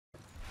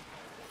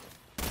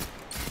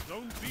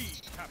Zone B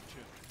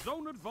captured.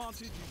 Zone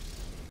advantage.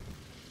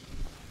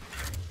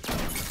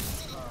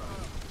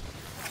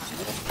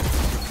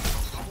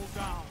 Double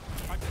down.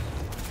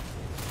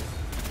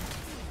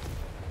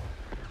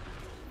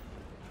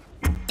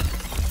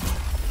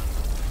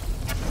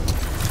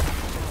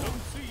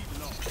 Zone C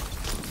lost.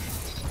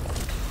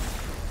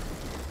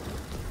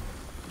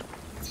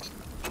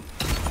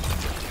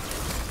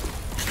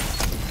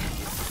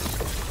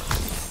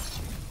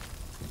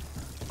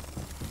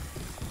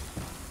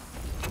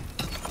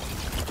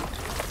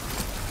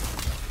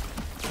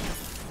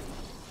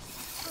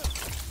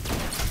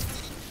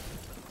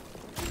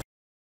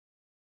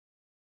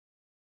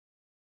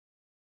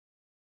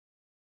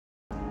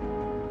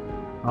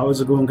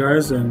 How's it going,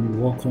 guys,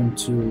 and welcome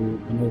to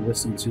another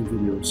SMT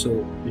video.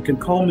 So you can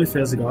call me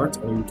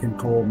Fezgart or you can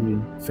call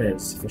me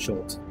Fez for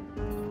short.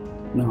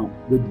 Now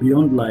with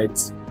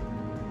Beyond.Let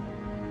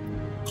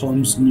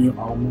comes new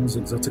armors,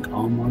 exotic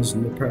armors,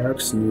 new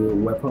perks, new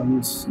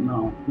weapons.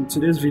 Now in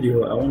today's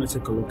video I want to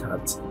take a look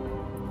at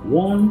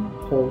one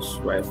pulse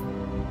rifle,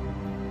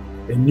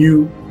 a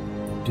new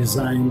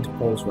designed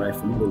pulse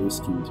rifle, not a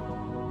reskinned.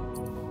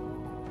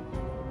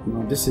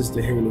 Now this is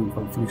the Halo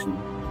Confusion.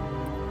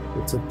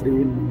 It's a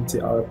 390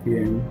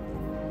 RPM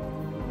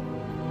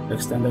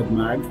extended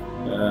mag,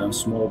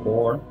 small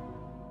bore,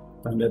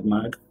 standard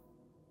mag,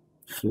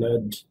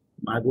 fled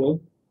magwell,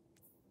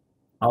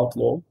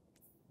 outlaw.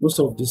 Most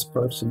of these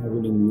perks are not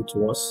really new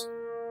to us,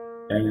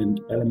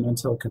 and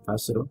elemental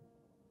capacitor.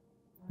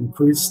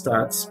 Increased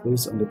stats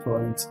based on the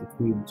current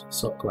equipped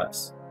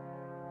subclass.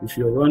 If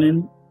you're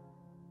running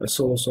a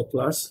solo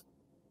subclass,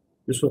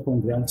 this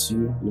weapon grants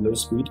you low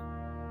speed.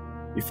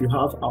 If you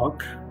have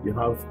arc, you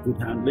have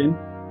good handling.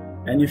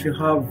 And if you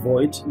have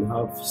void, you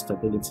have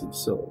stability.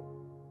 So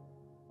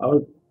I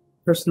would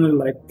personally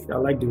like the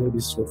way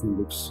this weapon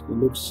looks. It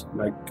looks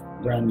like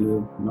brand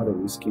new, not a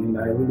reskin.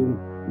 I really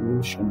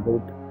wish and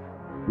hope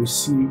we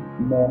see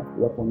more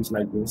weapons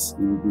like this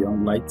in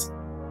Beyond.Let.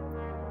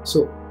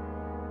 So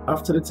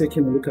after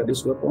taking a look at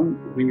this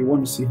weapon, we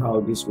want to see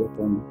how this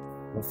weapon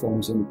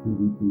performs in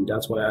PvP.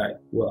 That's why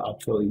we're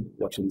actually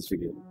watching this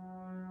video.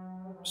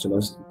 So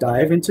let's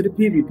dive into the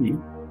PvP.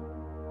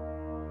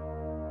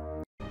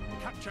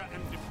 Capture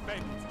and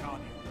defend,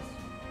 Guardians.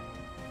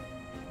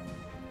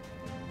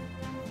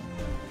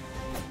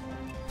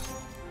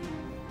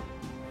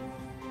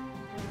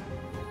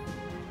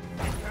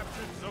 We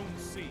captured Zone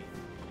C.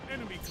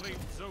 Enemy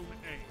claimed Zone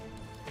A.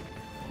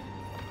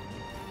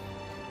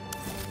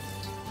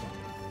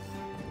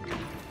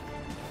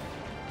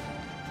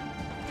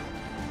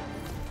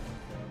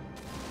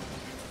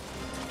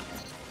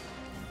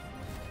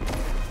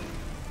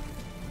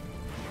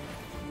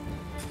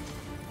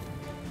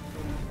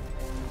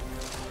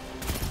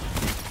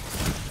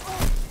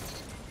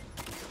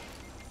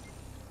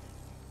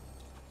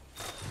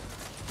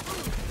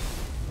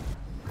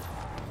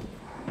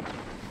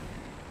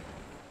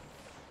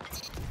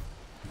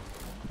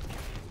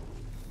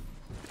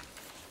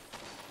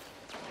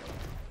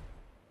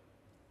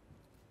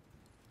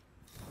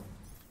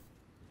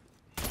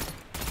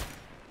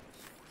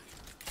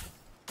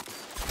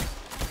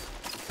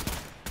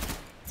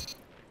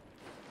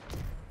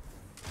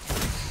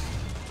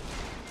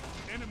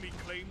 Enemy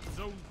claimed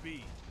Zone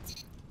B.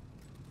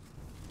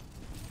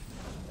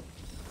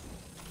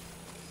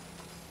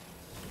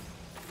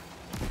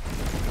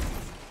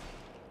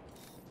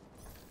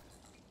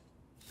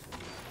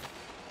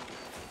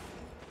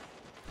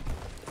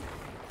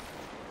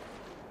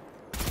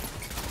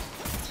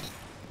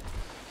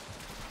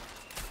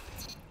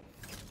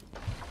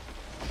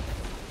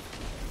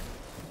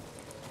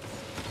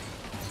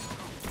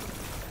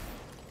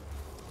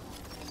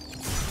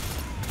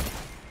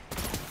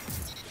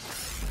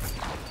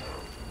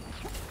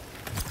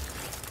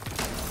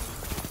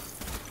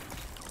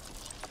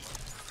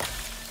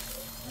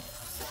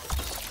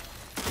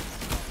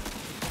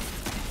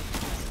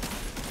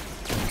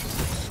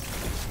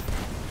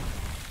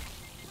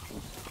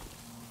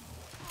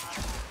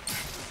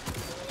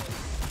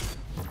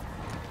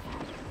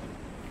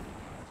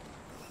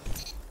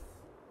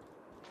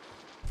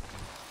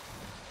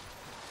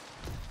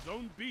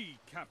 Zone B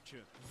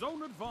captured.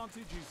 Zone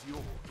advantage is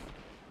yours.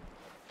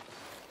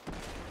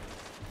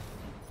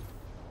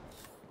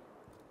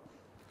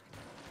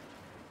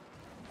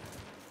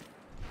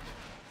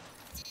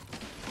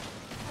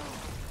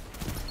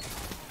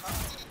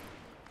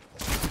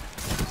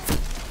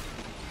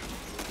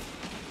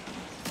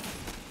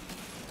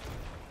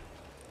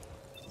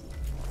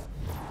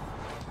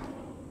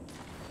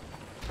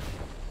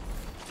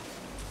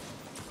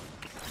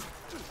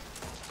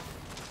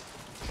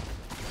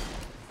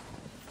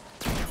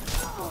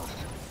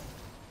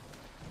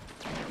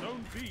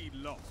 Zone B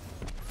lost.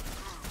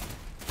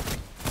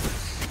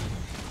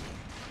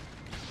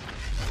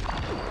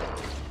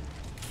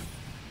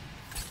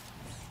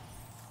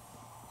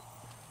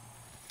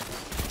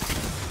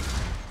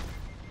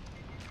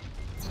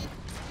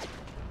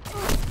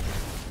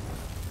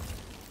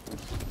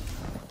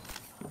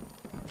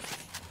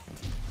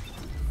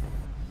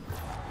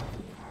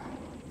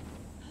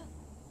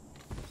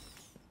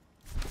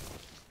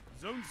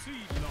 Zone C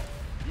lost.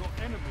 Your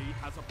enemy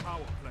has a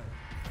power play.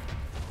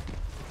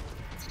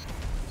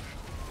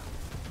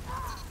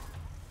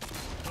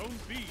 Zone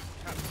B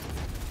captured.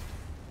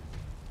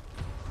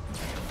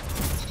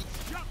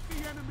 Shut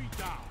the enemy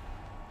down.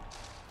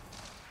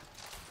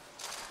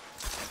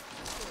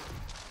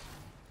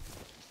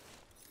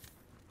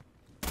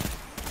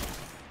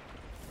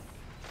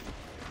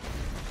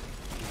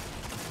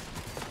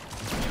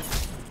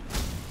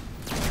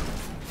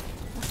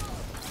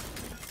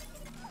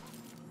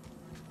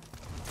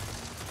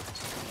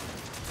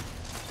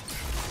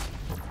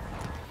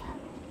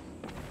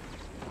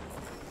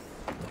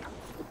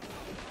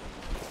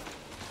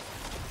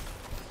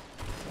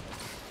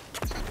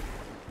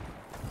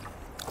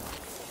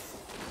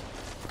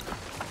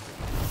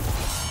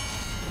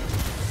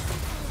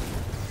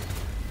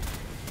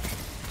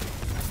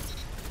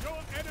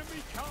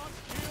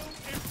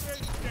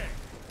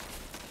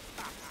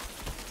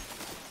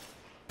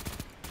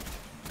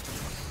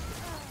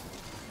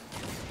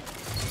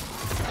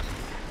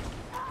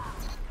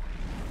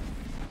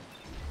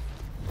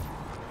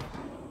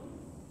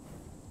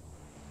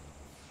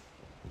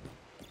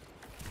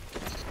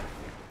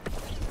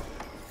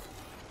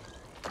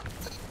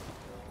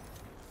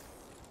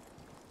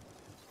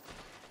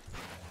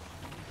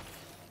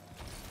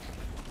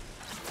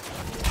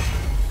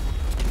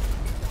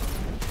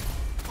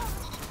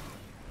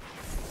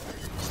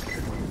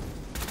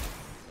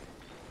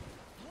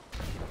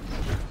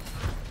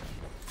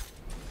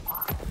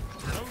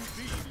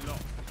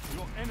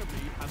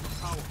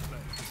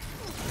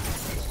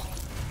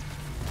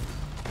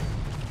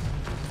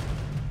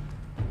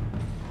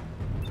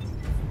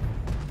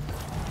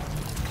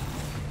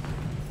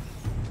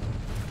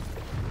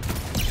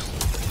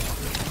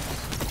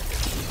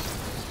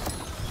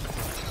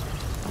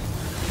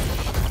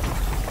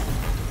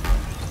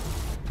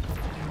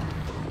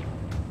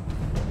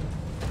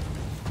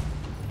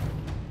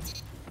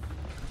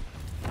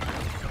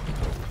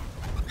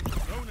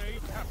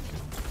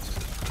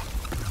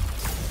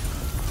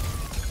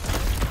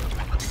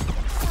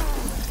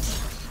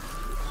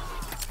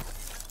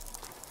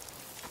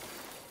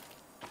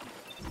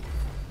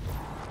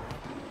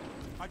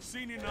 I've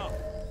seen enough.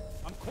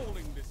 I'm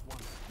calling this one.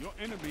 Your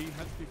enemy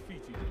has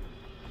defeated you.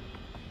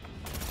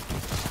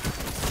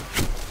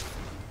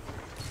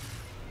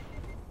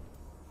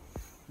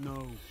 No,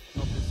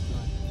 not this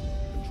time.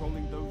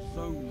 Controlling those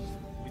zones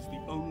is the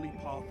only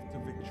path to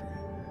victory.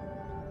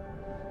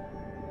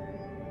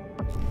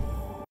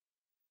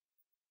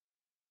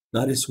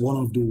 That is one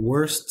of the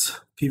worst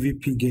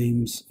PvP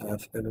games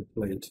I've ever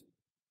played.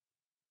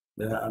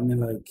 Yeah, I mean,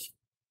 like,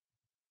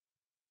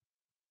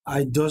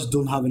 I just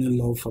don't have any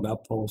love for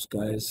that pulse,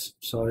 guys.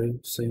 Sorry,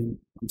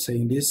 I'm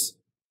saying this,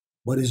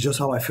 but it's just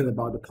how I feel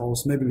about the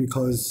pulse. Maybe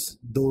because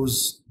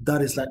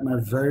that is like my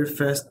very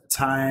first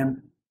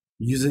time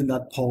using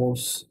that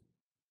pulse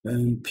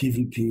in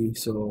PvP.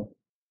 So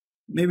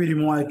maybe the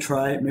more I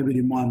try, maybe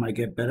the more I might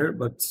get better.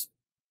 But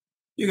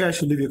you guys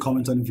should leave your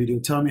comment on the video.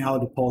 Tell me how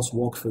the pulse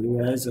works for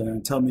you guys,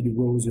 and tell me the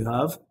roles you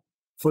have.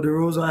 For the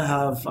roles I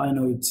have, I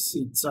know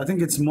I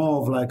think it's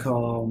more of like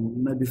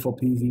maybe for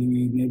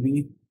PvE,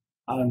 maybe.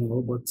 I don't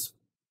know, but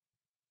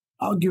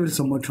I'll give it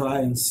some more try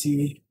and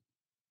see.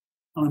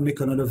 I'll make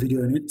another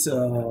video on it.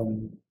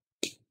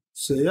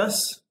 So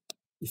yes,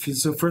 if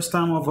it's the first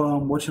time of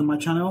watching my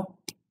channel,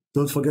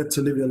 don't forget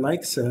to leave your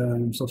likes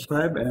and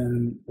subscribe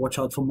and watch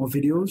out for more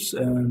videos.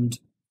 And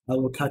I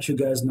will catch you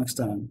guys next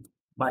time.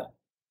 Bye.